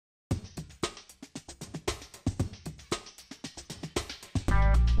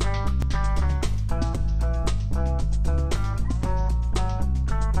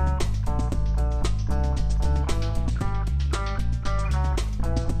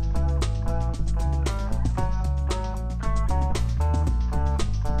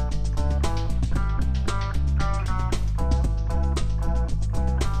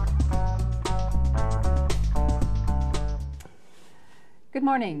Good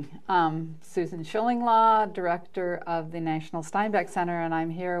morning. Susan Shillinglaw, Director of the National Steinbeck Center, and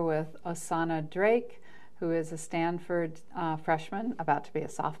I'm here with Osana Drake, who is a Stanford freshman, about to be a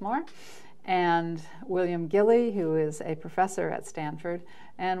sophomore, and William Gilly, who is a professor at Stanford.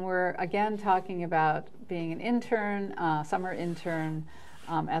 And we're again talking about being an intern, summer intern,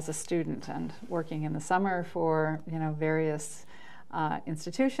 as a student and working in the summer for various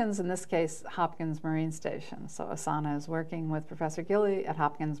institutions, in this case Hopkins Marine Station. So Osana is working with Professor Gilly at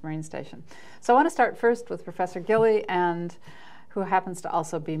Hopkins Marine Station. So I want to start first with Professor Gilly, and who happens to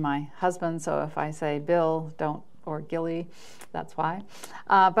also be my husband, so if I say Bill or Gilly, that's why.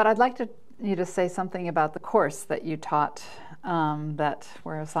 But I'd like you to say something about the course that you taught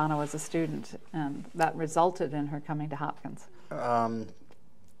where Osana was a student, and that resulted in her coming to Hopkins.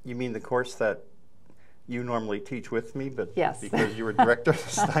 You mean the course that you normally teach with me, but yes. Because you were director of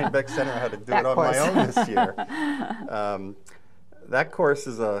the Steinbeck Center, I had to do it on my own this year. That course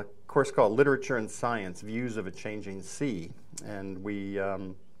is a course called Literature and Science, Views of a Changing Sea. And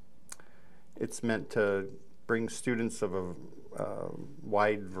it's meant to bring students of a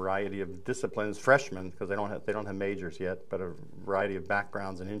wide variety of disciplines, freshmen, because they don't have majors yet, but a variety of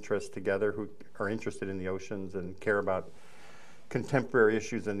backgrounds and interests together who are interested in the oceans and care about contemporary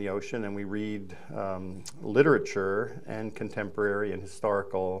issues in the ocean, and we read literature and contemporary and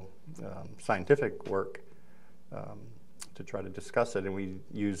historical scientific work to try to discuss it. And we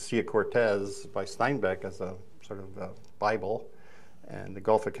use Cia Cortez by Steinbeck as a sort of Bible, and the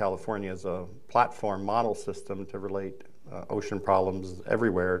Gulf of California as a platform model system to relate ocean problems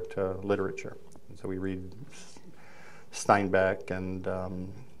everywhere to literature. And so we read Steinbeck and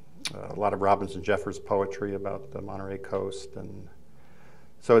a lot of Robinson Jeffers poetry about the Monterey Coast, and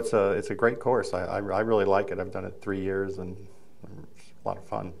so it's a great course. I really like it. I've done it 3 years, and it's a lot of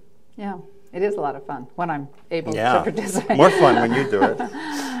fun. Yeah, it is a lot of fun when I'm able to participate. More fun when you do it.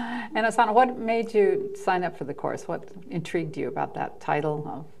 And Osana, what made you sign up for the course? What intrigued you about that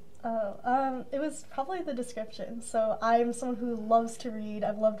title? It was probably the description. So I'm someone who loves to read.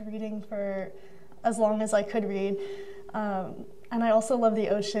 I've loved reading for as long as I could read. And I also love the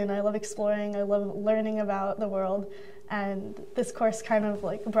ocean. I love exploring. I love learning about the world. And this course kind of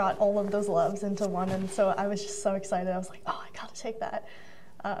like brought all of those loves into one. And so I was just so excited. I was like, oh, I got to take that.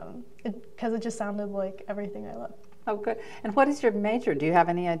 Because it just sounded like everything I love. Oh, good. And what is your major? Do you have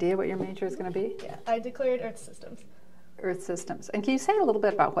any idea what your major is going to be? Yeah, I declared Earth Systems. Earth Systems. And can you say a little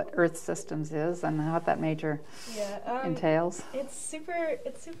bit about what Earth Systems is and what that major entails? It's super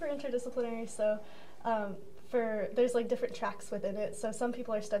interdisciplinary. So there's like different tracks within it. So some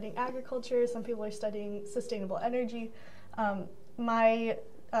people are studying agriculture, some people are studying sustainable energy. My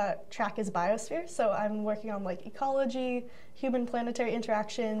track is biosphere, so I'm working on like ecology, human planetary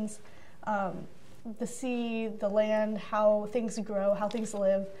interactions, the sea, the land, how things grow, how things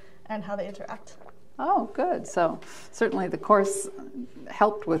live, and how they interact. Oh, good. So certainly the course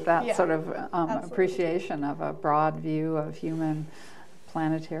helped with that sort of appreciation of a broad view of human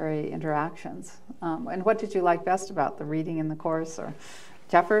planetary interactions. And what did you like best about the reading in the course? Or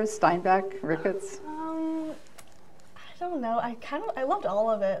Jeffers, Steinbeck, Ricketts? I don't know. I loved all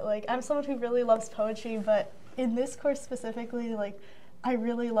of it. Like, I'm someone who really loves poetry, but in this course specifically, like, I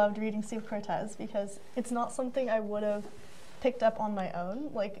really loved reading Cia Cortez because it's not something I would have picked up on my own.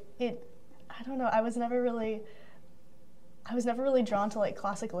 Like, I don't know. I was never really drawn to like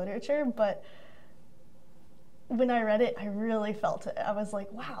classic literature, but when I read it, I really felt it. I was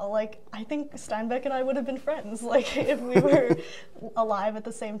like, wow, like, I think Steinbeck and I would have been friends, like, if we were alive at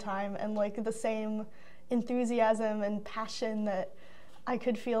the same time, and like the same enthusiasm and passion that I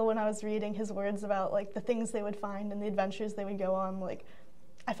could feel when I was reading his words about like the things they would find and the adventures they would go on. Like,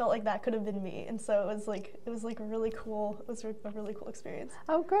 I felt like that could have been me, and so it was really cool. It was a really cool experience.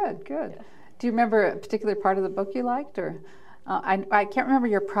 Oh, good. Yeah. Do you remember a particular part of the book you liked, or? I can't remember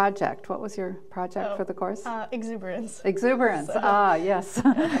your project. What was your project for the course? Exuberance. Exuberance. So. Yes.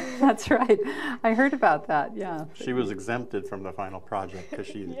 That's right. I heard about that, yeah. She was exempted from the final project because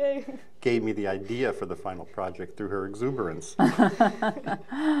she Yay. gave me the idea for the final project through her exuberance.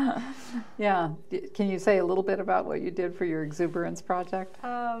 Yeah. Can you say a little bit about what you did for your exuberance project?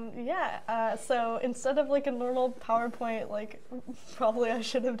 So instead of like a normal PowerPoint, like probably I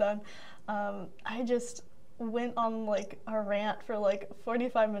should have done, I just went on like a rant for like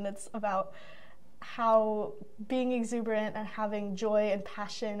 45 minutes about how being exuberant and having joy and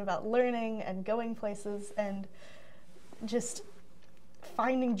passion about learning and going places and just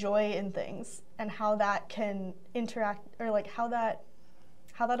finding joy in things, and how that can interact, or like how that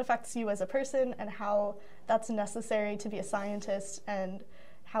affects you as a person, and how that's necessary to be a scientist, and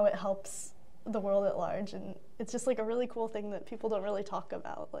how it helps the world at large, and it's just like a really cool thing that people don't really talk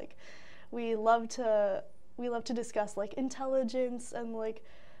about. Like we love to discuss like intelligence and like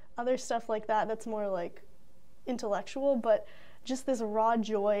other stuff like that that's more like intellectual, but just this raw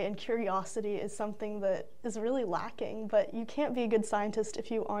joy and curiosity is something that is really lacking. But you can't be a good scientist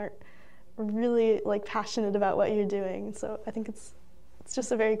if you aren't really like passionate about what you're doing. So I think it's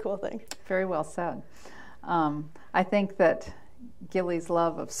just a very cool thing. Very well said. I think that Gilly's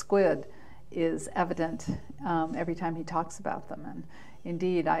love of squid is evident every time he talks about them. And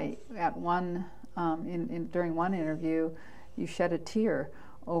indeed, during one interview, you shed a tear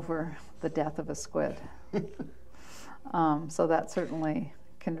over the death of a squid. So that certainly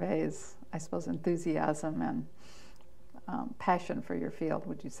conveys, I suppose, enthusiasm and passion for your field,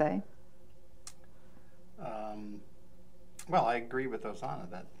 would you say? Well, I agree with Osana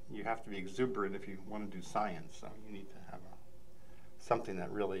that you have to be exuberant if you want to do science. So you need to have something that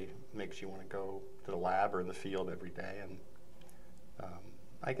really makes you want to go to the lab or in the field every day. And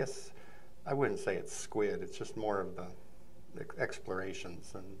I guess I wouldn't say it's squid. It's just more of the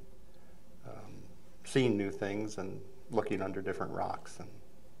explorations and seeing new things and looking under different rocks and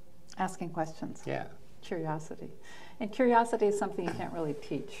asking questions. Yeah. Curiosity. And curiosity is something you can't really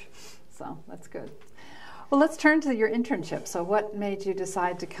teach. So that's good. Well, let's turn to your internship. So what made you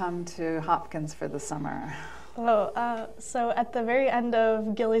decide to come to Hopkins for the summer? So at the very end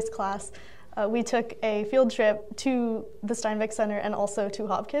of Gilly's class, we took a field trip to the Steinbeck Center and also to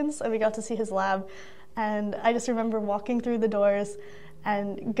Hopkins, and we got to see his lab. And I just remember walking through the doors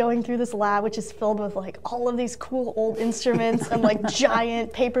and going through this lab, which is filled with like all of these cool old instruments and like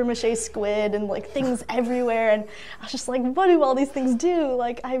giant paper mache squid and like things everywhere. And I was just like, what do all these things do?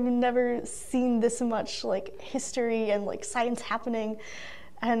 Like, I've never seen this much like history and like science happening.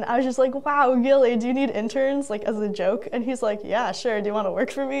 And I was just like, wow, Gilly, do you need interns? Like as a joke. And he's like, yeah, sure. Do you want to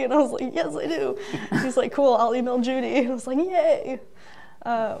work for me? And I was like, yes, I do. He's like, cool, I'll email Judy. And I was like, yay.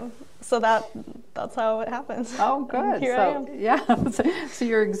 So that's how it happens. Oh, good. And here I am. Yeah. So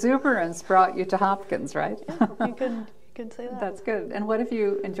your exuberance brought you to Hopkins, right? Yeah, you could say that. That's good. And what have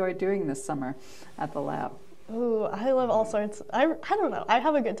you enjoyed doing this summer at the lab? Ooh, I love all sorts. I don't know. I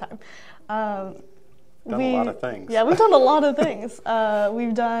have a good time. Done a lot of things. Yeah, we've done a lot of things.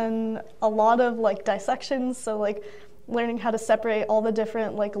 We've done a lot of like dissections. So like learning how to separate all the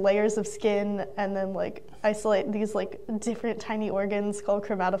different like layers of skin and then like isolate these like different tiny organs called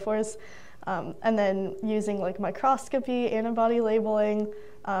chromatophores, and then using like microscopy, antibody labeling,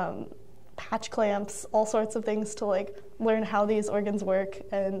 patch clamps, all sorts of things to like learn how these organs work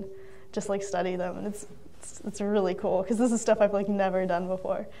and just like study them. And it's really cool because this is stuff I've like never done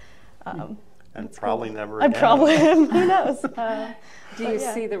before. And probably cool. never I again. probably am. Who knows? Do you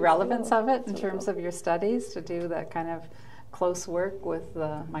see the relevance of it in terms of your studies to do that kind of close work with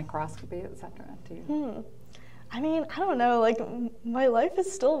the microscopy, et cetera? Do you? I mean, I don't know. Like, my life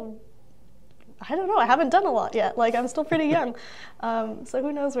is still, I don't know. I haven't done a lot yet. Like, I'm still pretty young. So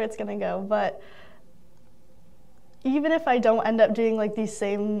who knows where it's going to go. But even if I don't end up doing, like, these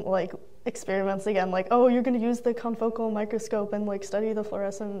same, like, experiments again, like, oh, you're going to use the confocal microscope and, like, study the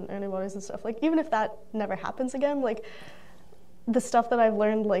fluorescent antibodies and stuff. Like, even if that never happens again, like, the stuff that I've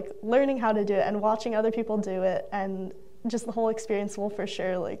learned, like, learning how to do it and watching other people do it and just the whole experience will for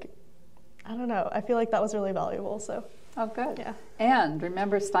sure, like, I don't know. I feel like that was really valuable, so. Oh, good. Yeah. And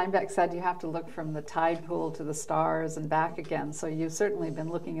remember, Steinbeck said you have to look from the tide pool to the stars and back again. So you've certainly been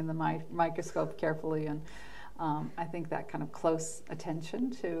looking in the microscope carefully, and I think that kind of close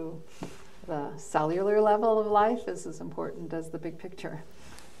attention to the cellular level of life is as important as the big picture.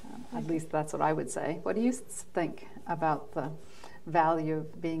 At least that's what I would say. What do you think about the value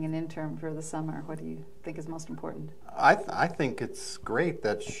of being an intern for the summer? What do you think is most important? I think it's great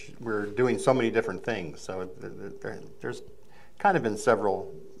that we're doing so many different things. So there's kind of been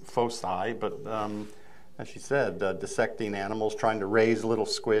several foci, but as she said, dissecting animals, trying to raise little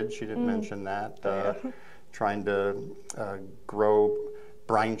squid. She didn't mention that. Trying to grow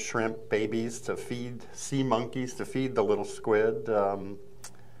brine shrimp babies to feed sea monkeys, to feed the little squid.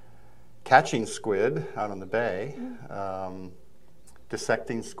 Catching squid out on the bay.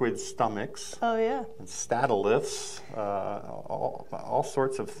 Dissecting squid stomachs. Oh, yeah. And statoliths, all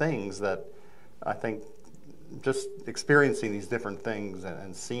sorts of things that I think just experiencing these different things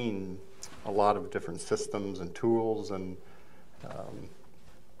and seeing a lot of different systems and tools, and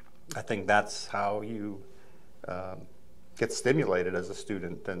I think that's how you get stimulated as a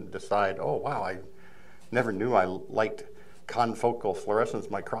student and decide, oh, wow, I never knew I liked confocal fluorescence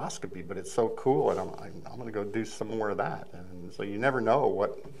microscopy, but it's so cool, and I'm going to go do some more of that. And so you never know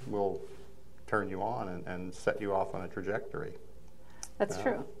what will turn you on and set you off on a trajectory. That's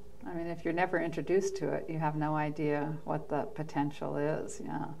true. I mean, if you're never introduced to it, you have no idea what the potential is.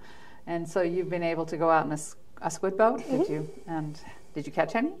 Yeah. And so you've been able to go out in a squid boat, did you? And did you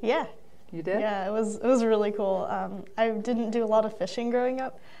catch any? Yeah. You did? Yeah, it was really cool. I didn't do a lot of fishing growing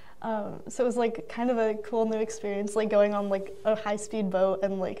up, so it was like kind of a cool new experience, like going on like a high-speed boat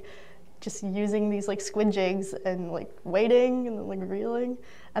and like just using these like squid jigs and like waiting and then like reeling,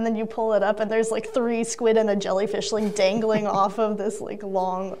 and then you pull it up and there's like 3 squid and a jellyfish like dangling off of this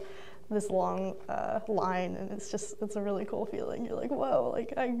long line, and it's a really cool feeling. You're like, whoa,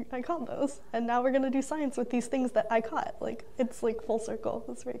 like I caught those, and now we're gonna do science with these things that I caught. Like it's like full circle.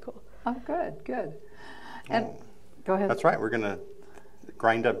 It's very cool. Oh, good. And go ahead. That's right. We're gonna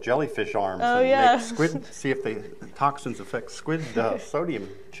grind up jellyfish arms Oh, and yeah. make squid. See if the toxins affect squid sodium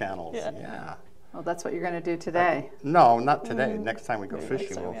channels. Yeah. Well, that's what you're going to do today. No, not today. Next time we go Maybe fishing,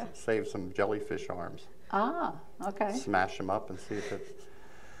 next time, we'll yeah. save some jellyfish arms. Ah, okay. Smash them up and see if it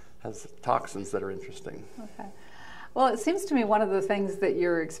has toxins that are interesting. Okay. Well, it seems to me one of the things that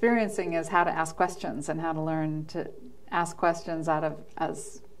you're experiencing is how to ask questions and how to learn to ask questions out of,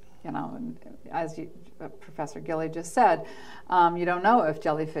 as you know, as Professor Gilly just said, you don't know if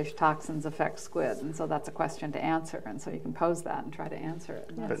jellyfish toxins affect squid, and so that's a question to answer, and so you can pose that and try to answer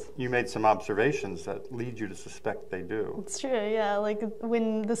it. But you made some observations that lead you to suspect they do. It's true, yeah. Like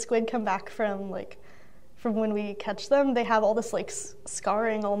when the squid come back from when we catch them, they have all this like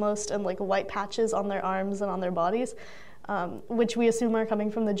scarring almost and like white patches on their arms and on their bodies, which we assume are coming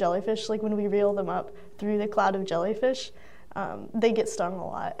from the jellyfish. Like when we reel them up through the cloud of jellyfish, they get stung a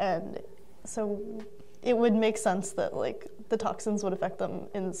lot, and so it would make sense that like the toxins would affect them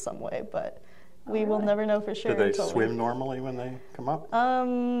in some way, but we will never know for sure. Do they until swim normally when they come up?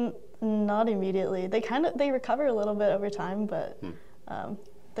 Not immediately. They recover a little bit over time, but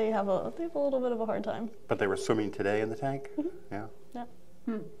they have a little bit of a hard time. But they were swimming today in the tank? Mm-hmm. Yeah.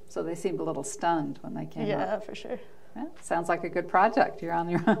 Yeah. So they seemed a little stunned when they came up. Yeah, for sure. Yeah, sounds like a good project. You're on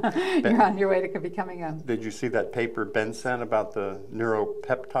your you're on your way to becoming a. Did you see that paper Ben sent about the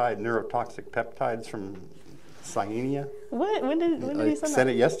neurotoxic peptides from cyanea? What? When did he send sent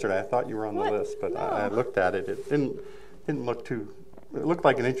that? it yesterday. I thought you were on the What? list, but No. I looked at it. It didn't look too. It looked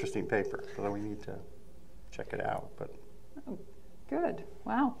like an interesting paper, so we need to check it out. But Good.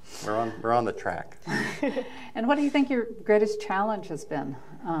 Wow. we're on the track. And what do you think your greatest challenge has been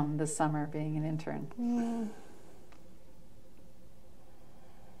this summer being an intern?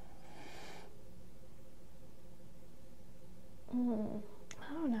 I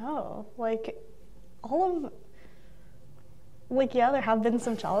don't know. Yeah, there have been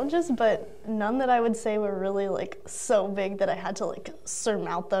some challenges, but none that I would say were really like so big that I had to like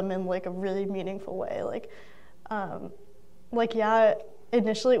surmount them in like a really meaningful way. Yeah,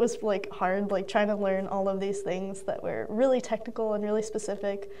 initially it was like hard, like trying to learn all of these things that were really technical and really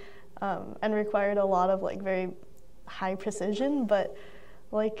specific, and required a lot of like very high precision, but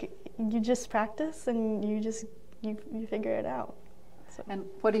like you just practice and you figure it out. So. And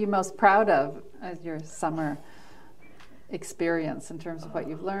what are you most proud of as your summer experience in terms of what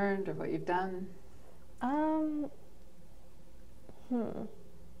you've learned or what you've done? I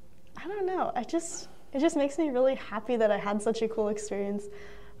don't know. It just makes me really happy that I had such a cool experience.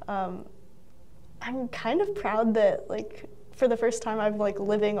 I'm kind of proud that like for the first time I'm like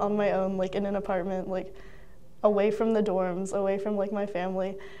living on my own, like in an apartment, like away from the dorms, away from like my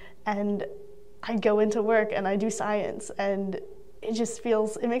family, and I go into work and I do science, and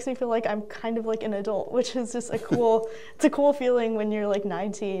it makes me feel like I'm kind of like an adult, which is just it's a cool feeling when you're like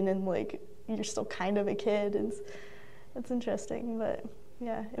 19 and like you're still kind of a kid. It's interesting, but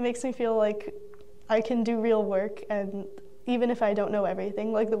yeah, it makes me feel like I can do real work, and even if I don't know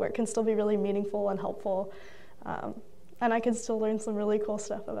everything, like the work can still be really meaningful and helpful, and I can still learn some really cool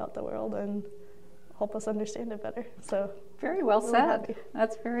stuff about the world and help us understand it better. So very well really said. happy.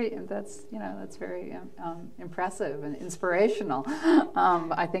 That's very impressive and inspirational.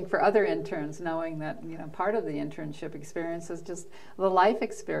 I think for other interns, knowing that part of the internship experience is just the life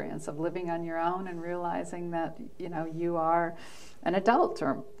experience of living on your own and realizing that you are an adult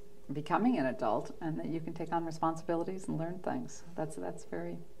or becoming an adult, and that you can take on responsibilities and learn things. That's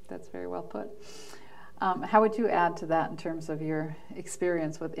very well put. How would you add to that in terms of your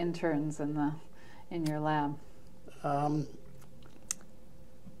experience with interns in your lab?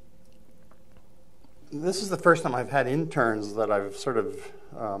 This is the first time I've had interns that I've sort of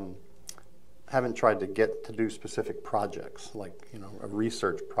haven't tried to get to do specific projects, like a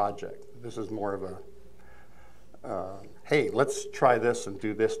research project. This is more of a hey, let's try this and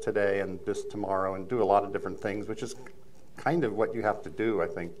do this today and this tomorrow and do a lot of different things, which is kind of what you have to do, I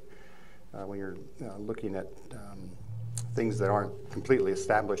think, when you're looking at things that aren't completely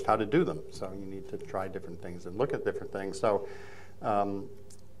established, how to do them. So you need to try different things and look at different things. So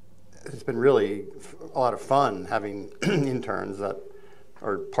it's been really a lot of fun having interns that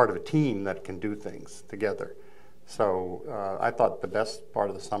are part of a team that can do things together. So I thought the best part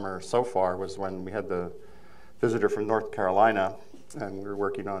of the summer so far was when we had the visitor from North Carolina, and we were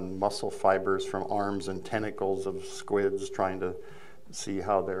working on muscle fibers from arms and tentacles of squids, trying to see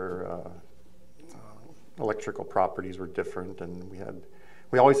how their electrical properties were different. And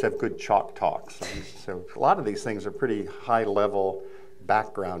we always have good chalk talks. So a lot of these things are pretty high level,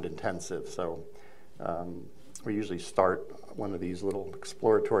 background intensive. So we usually start one of these little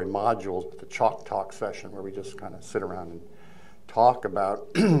exploratory modules with a chalk talk session where we just kind of sit around and talk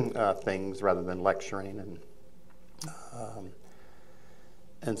about things rather than lecturing.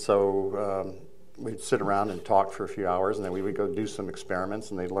 And so we'd sit around and talk for a few hours, and then we would go do some experiments,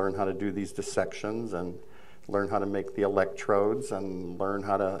 and they'd learn how to do these dissections and learn how to make the electrodes and learn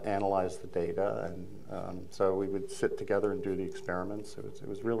how to analyze the data. And so we would sit together and do the experiments. It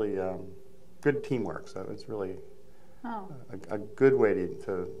was really good teamwork. So it was really a good way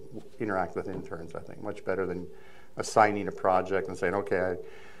to interact with interns, I think. Much better than assigning a project and saying, okay,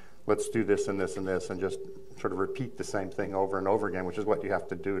 let's do this and this and this, and just sort of repeat the same thing over and over again, which is what you have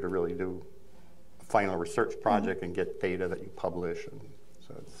to do to really do a final research project and get data that you publish. And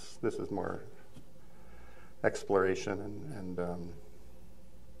so this is more exploration and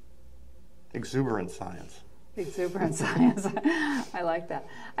exuberant science. Exuberant science. I like that.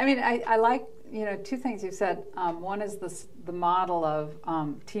 I mean, I like, two things you said. One is the model of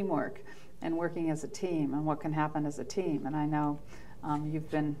teamwork and working as a team and what can happen as a team. And I know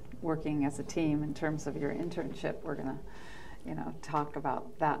you've been working as a team in terms of your internship. We're going to talk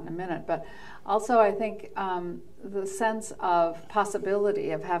about that in a minute. But also I think the sense of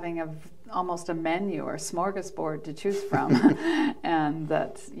possibility of having almost a menu or a smorgasbord to choose from and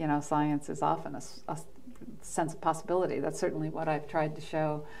that, science is often a sense of possibility. That's certainly what I've tried to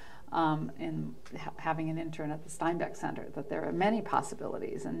show in having an intern at the Steinbeck Center, that there are many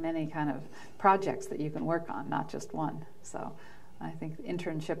possibilities and many kind of projects that you can work on, not just one. So I think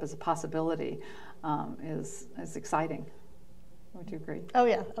internship as a possibility is exciting. Would you agree? Oh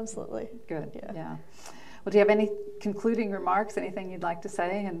yeah, absolutely. Good, yeah. Well, do you have any concluding remarks, anything you'd like to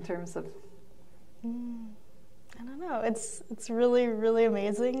say in terms of? I don't know. It's really, really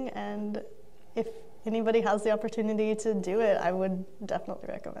amazing, and if anybody has the opportunity to do it, I would definitely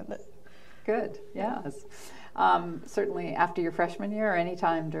recommend it. Good, yes. Certainly after your freshman year or any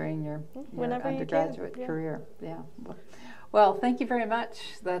time during your undergraduate career. Yeah. Well, thank you very much.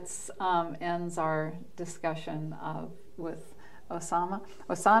 That ends our discussion with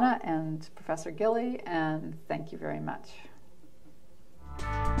Osana and Professor Gilly, and thank you very much.